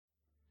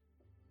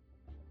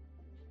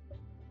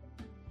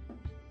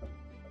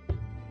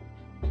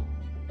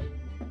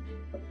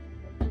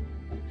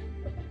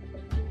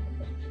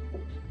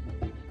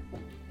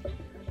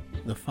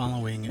The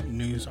following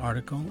news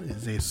article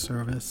is a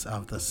service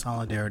of the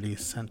Solidarity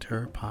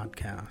Center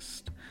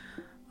podcast.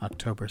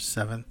 October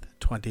 7th,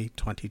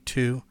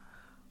 2022,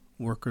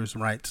 Workers'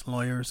 Rights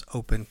Lawyers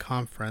Open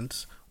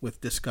Conference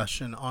with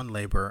discussion on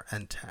labor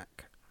and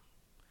tech.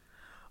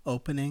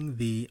 Opening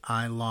the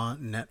iLaw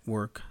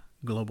Network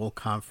Global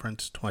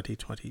Conference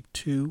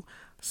 2022,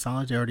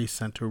 Solidarity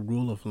Center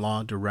Rule of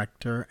Law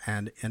Director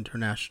and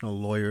International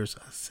Lawyers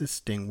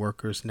Assisting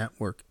Workers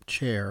Network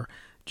Chair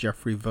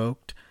Jeffrey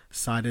Vogt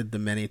cited the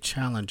many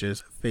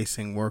challenges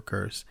facing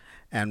workers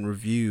and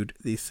reviewed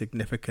the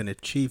significant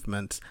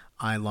achievements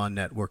iLaw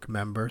Network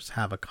members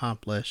have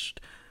accomplished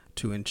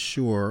to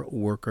ensure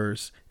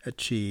workers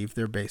achieve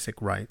their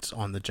basic rights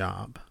on the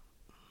job.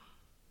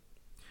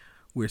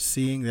 We're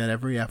seeing that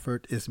every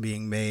effort is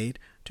being made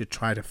to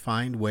try to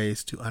find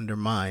ways to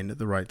undermine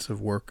the rights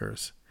of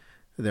workers.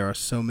 There are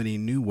so many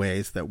new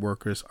ways that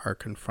workers are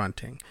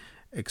confronting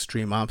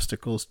extreme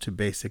obstacles to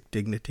basic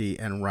dignity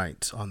and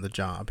rights on the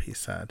job, he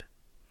said.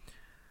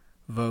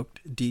 Vogt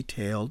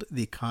detailed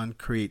the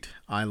concrete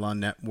iLaw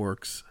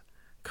Network's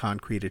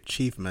concrete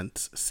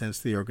achievements since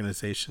the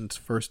organization's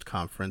first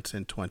conference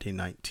in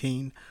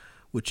 2019,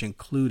 which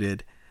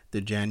included the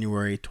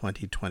January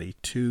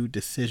 2022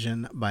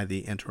 decision by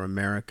the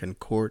Inter-American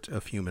Court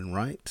of Human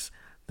Rights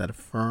that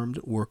affirmed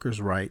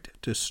workers' right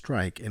to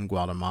strike in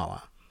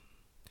Guatemala.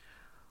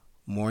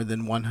 More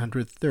than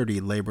 130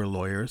 labor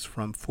lawyers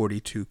from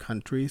 42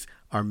 countries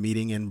are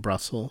meeting in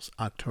Brussels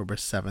October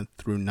 7th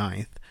through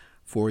 9th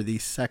for the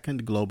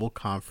second global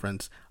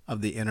conference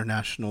of the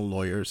International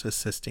Lawyers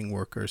Assisting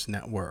Workers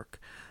Network,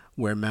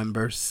 where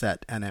members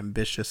set an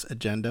ambitious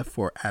agenda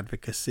for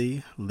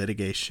advocacy,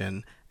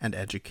 litigation, and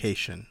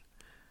education.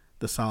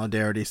 The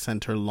Solidarity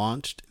Center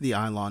launched the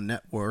iLaw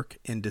Network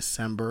in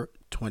December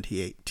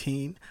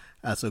 2018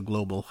 as a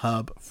global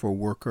hub for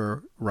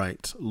worker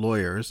rights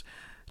lawyers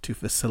to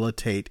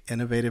facilitate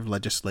innovative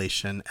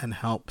legislation and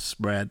help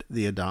spread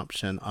the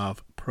adoption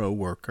of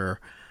pro-worker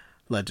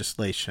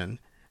legislation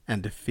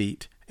and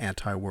defeat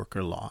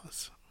anti-worker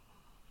laws.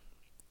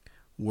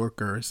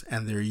 Workers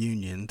and their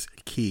unions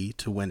key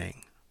to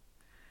winning.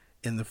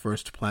 In the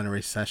first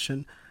plenary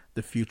session,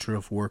 The Future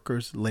of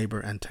Workers,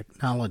 Labor and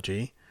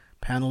Technology,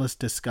 panelists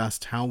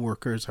discussed how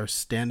workers are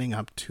standing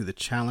up to the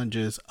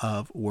challenges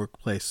of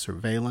workplace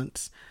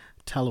surveillance,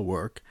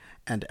 telework,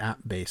 and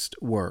app-based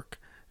work,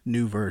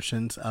 new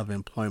versions of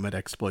employment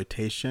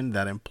exploitation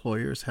that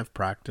employers have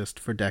practiced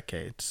for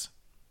decades.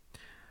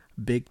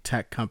 Big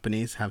tech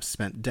companies have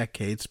spent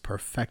decades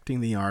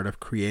perfecting the art of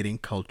creating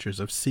cultures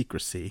of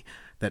secrecy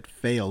that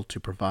fail to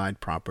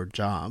provide proper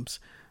jobs,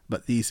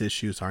 but these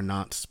issues are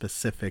not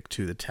specific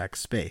to the tech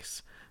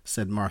space,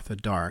 said Martha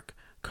Dark,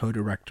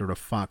 co-director of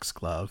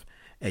Foxglove,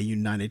 a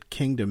United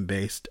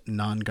Kingdom-based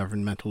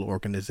non-governmental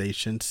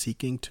organization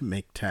seeking to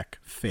make tech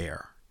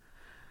fair.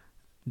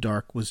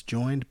 Dark was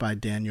joined by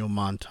Daniel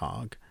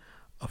Montag,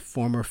 a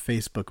former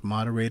Facebook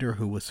moderator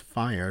who was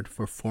fired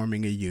for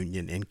forming a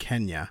union in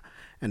Kenya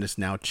and is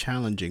now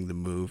challenging the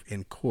move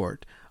in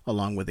court,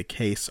 along with a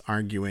case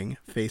arguing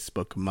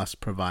Facebook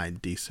must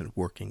provide decent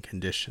working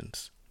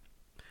conditions.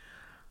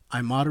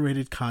 I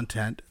moderated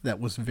content that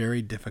was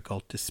very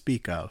difficult to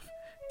speak of,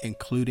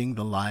 including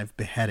the live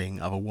beheading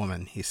of a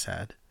woman, he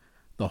said.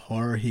 The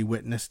horror he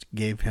witnessed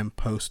gave him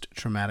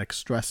post-traumatic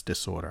stress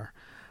disorder,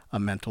 a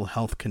mental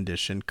health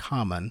condition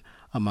common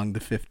among the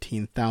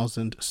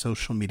 15,000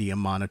 social media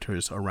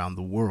monitors around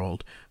the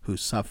world who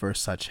suffer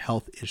such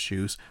health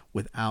issues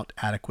without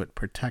adequate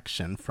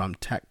protection from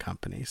tech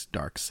companies,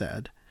 Dark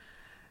said.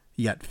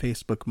 Yet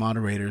Facebook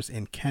moderators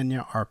in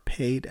Kenya are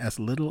paid as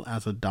little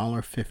as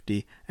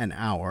 $1.50 an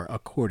hour,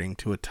 according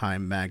to a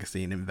Time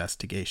magazine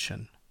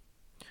investigation.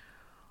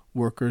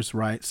 Workers'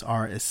 rights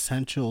are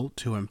essential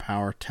to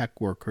empower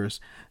tech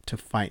workers to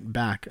fight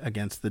back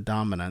against the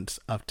dominance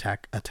of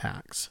tech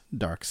attacks,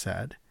 Dark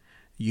said.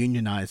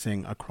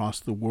 Unionizing across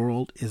the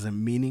world is a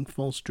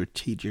meaningful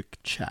strategic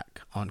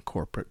check on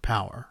corporate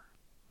power.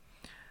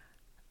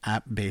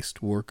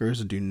 App-based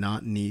workers do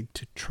not need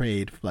to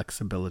trade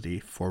flexibility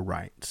for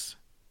rights.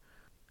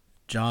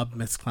 Job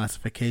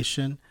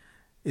misclassification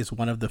is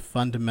one of the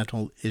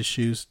fundamental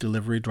issues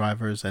delivery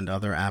drivers and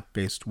other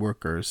app-based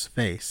workers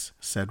face,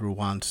 said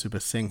Ruwan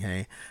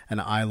Subasinghe, an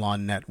iLaw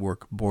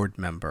Network board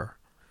member.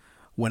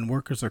 When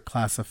workers are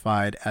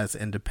classified as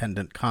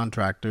independent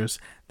contractors,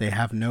 they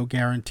have no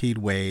guaranteed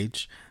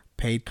wage,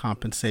 paid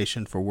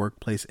compensation for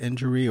workplace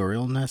injury or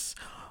illness,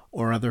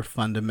 or other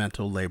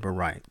fundamental labor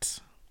rights.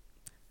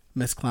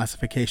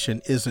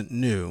 Misclassification isn't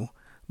new,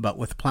 but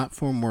with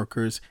platform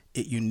workers,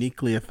 it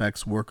uniquely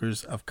affects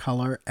workers of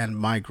color and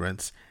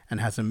migrants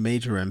and has a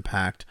major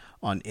impact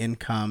on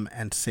income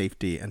and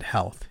safety and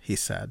health, he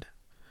said.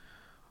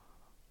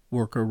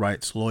 Worker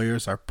rights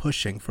lawyers are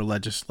pushing for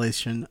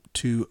legislation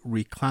to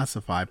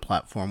reclassify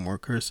platform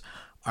workers,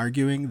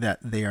 arguing that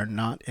they are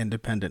not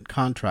independent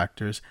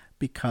contractors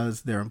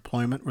because their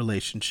employment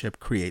relationship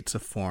creates a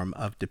form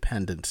of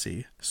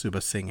dependency,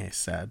 Subasinghe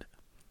said.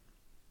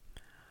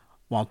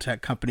 While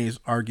tech companies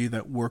argue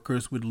that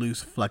workers would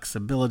lose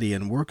flexibility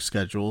in work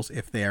schedules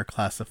if they are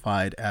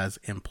classified as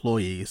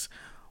employees,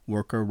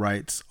 worker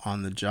rights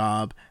on the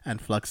job and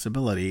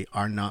flexibility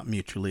are not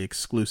mutually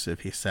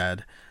exclusive, he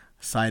said,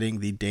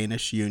 citing the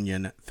Danish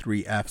union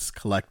 3F's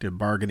collective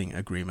bargaining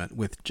agreement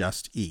with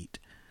Just Eat.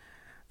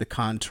 The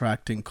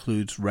contract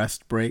includes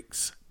rest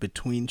breaks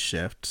between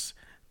shifts,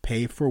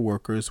 pay for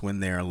workers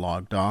when they are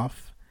logged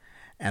off,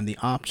 and the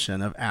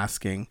option of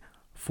asking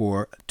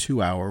for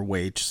 2-hour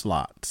wage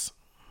slots.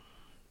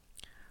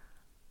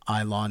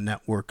 iLaw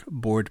Network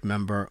board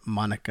member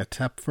Monica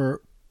Tepfer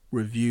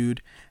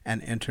reviewed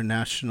an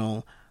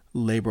international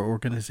labor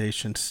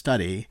organization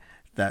study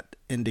that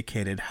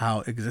indicated how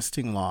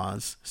existing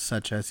laws,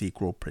 such as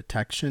equal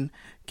protection,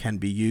 can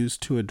be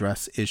used to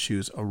address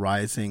issues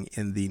arising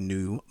in the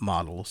new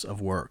models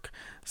of work,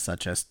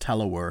 such as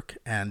telework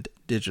and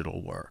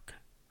digital work.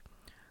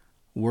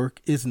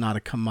 Work is not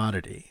a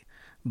commodity,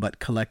 but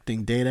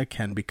collecting data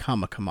can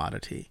become a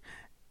commodity,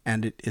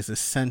 and it is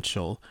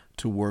essential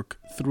to work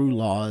through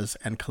laws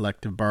and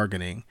collective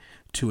bargaining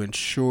to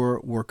ensure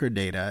worker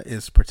data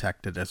is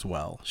protected as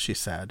well, she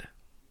said.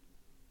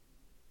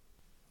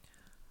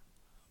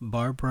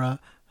 Barbara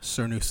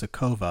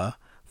Cernusakova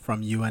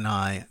from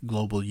UNI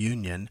Global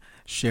Union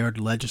shared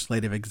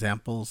legislative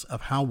examples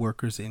of how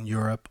workers in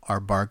Europe are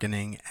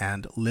bargaining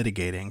and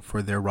litigating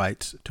for their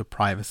rights to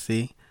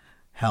privacy,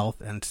 health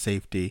and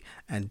safety,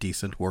 and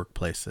decent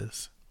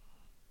workplaces.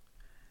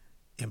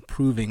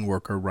 Improving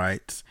worker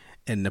rights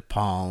in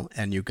Nepal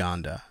and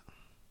Uganda.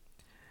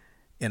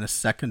 In a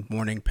second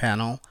morning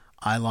panel,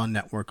 iLaw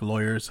Network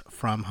lawyers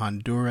from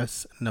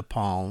Honduras,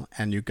 Nepal,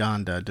 and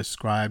Uganda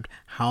described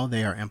how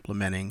they are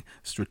implementing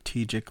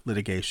strategic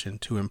litigation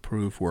to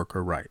improve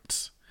worker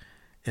rights.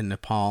 In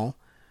Nepal,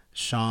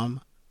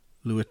 Sham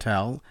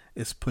Luitel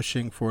is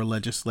pushing for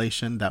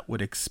legislation that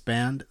would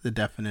expand the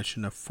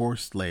definition of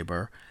forced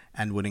labor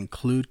and would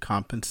include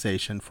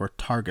compensation for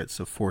targets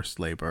of forced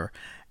labor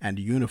and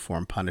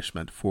uniform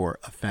punishment for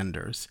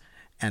offenders,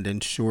 and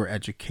ensure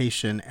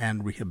education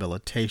and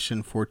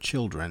rehabilitation for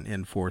children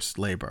in forced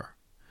labor.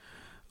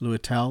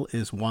 Luitel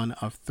is one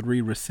of 3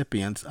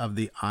 recipients of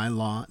the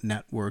iLaw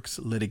Network's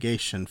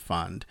litigation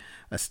fund,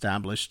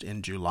 established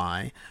in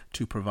July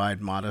to provide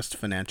modest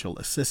financial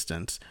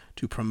assistance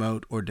to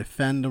promote or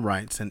defend the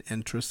rights and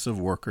interests of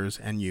workers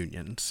and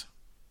unions.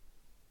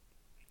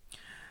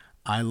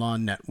 iLaw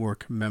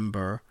Network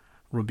member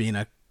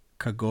Robina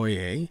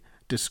Kagoye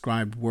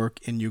described work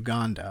in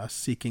Uganda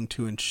seeking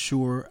to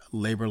ensure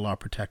labor law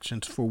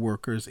protections for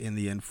workers in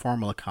the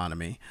informal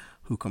economy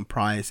who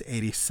comprise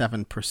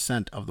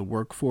 87% of the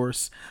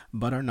workforce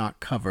but are not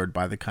covered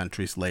by the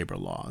country's labor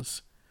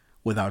laws.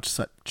 Without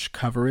such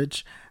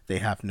coverage, they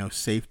have no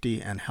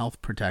safety and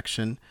health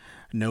protection,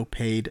 no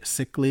paid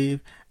sick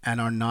leave,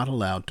 and are not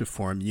allowed to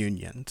form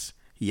unions.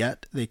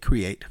 Yet they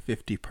create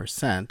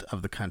 50%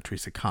 of the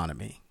country's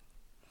economy.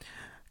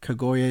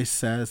 Kagoye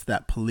says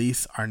that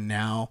police are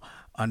now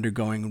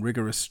undergoing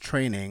rigorous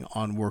training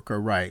on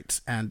worker rights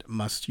and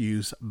must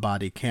use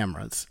body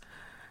cameras.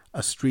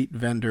 A street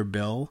vendor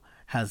bill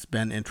has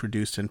been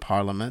introduced in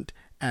Parliament,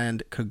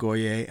 and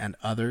Kagoye and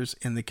others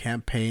in the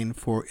campaign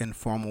for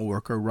informal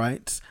worker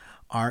rights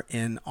are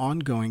in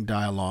ongoing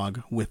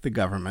dialogue with the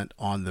government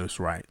on those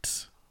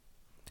rights.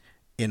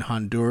 In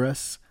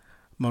Honduras,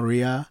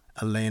 Maria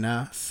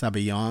Elena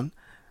Sabillon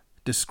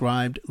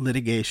described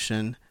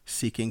litigation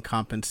seeking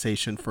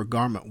compensation for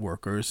garment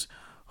workers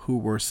who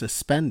were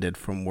suspended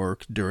from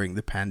work during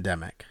the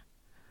pandemic.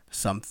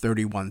 Some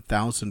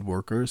 31,000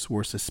 workers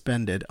were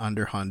suspended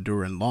under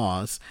Honduran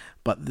laws,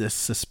 but this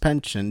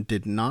suspension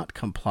did not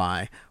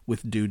comply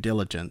with due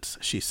diligence,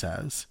 she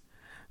says.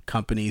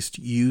 Companies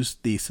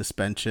used the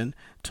suspension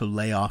to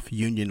lay off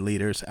union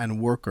leaders and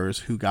workers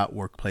who got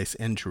workplace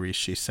injuries,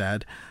 she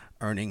said,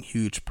 earning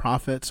huge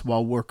profits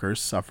while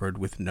workers suffered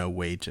with no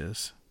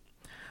wages.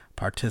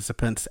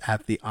 Participants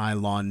at the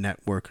iLaw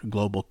Network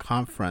Global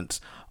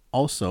Conference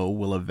also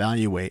will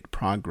evaluate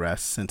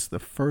progress since the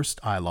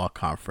first iLaw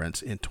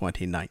conference in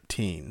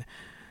 2019.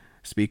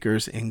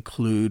 Speakers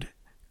include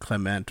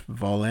Clement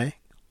Volle,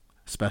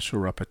 Special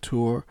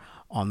Rapporteur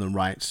on the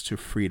rights to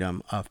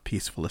freedom of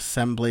peaceful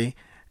assembly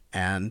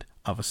and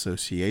of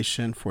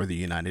association for the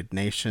United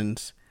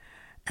Nations,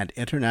 and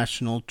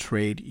International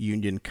Trade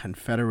Union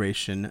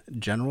Confederation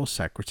General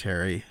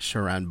Secretary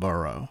Sharan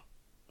Burrow.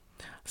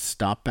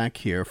 Stop back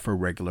here for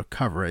regular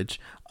coverage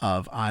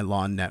of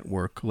iLaw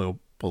Network Global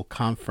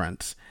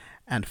Conference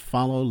and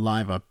follow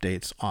live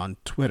updates on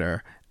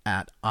Twitter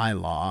at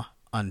iLaw_network.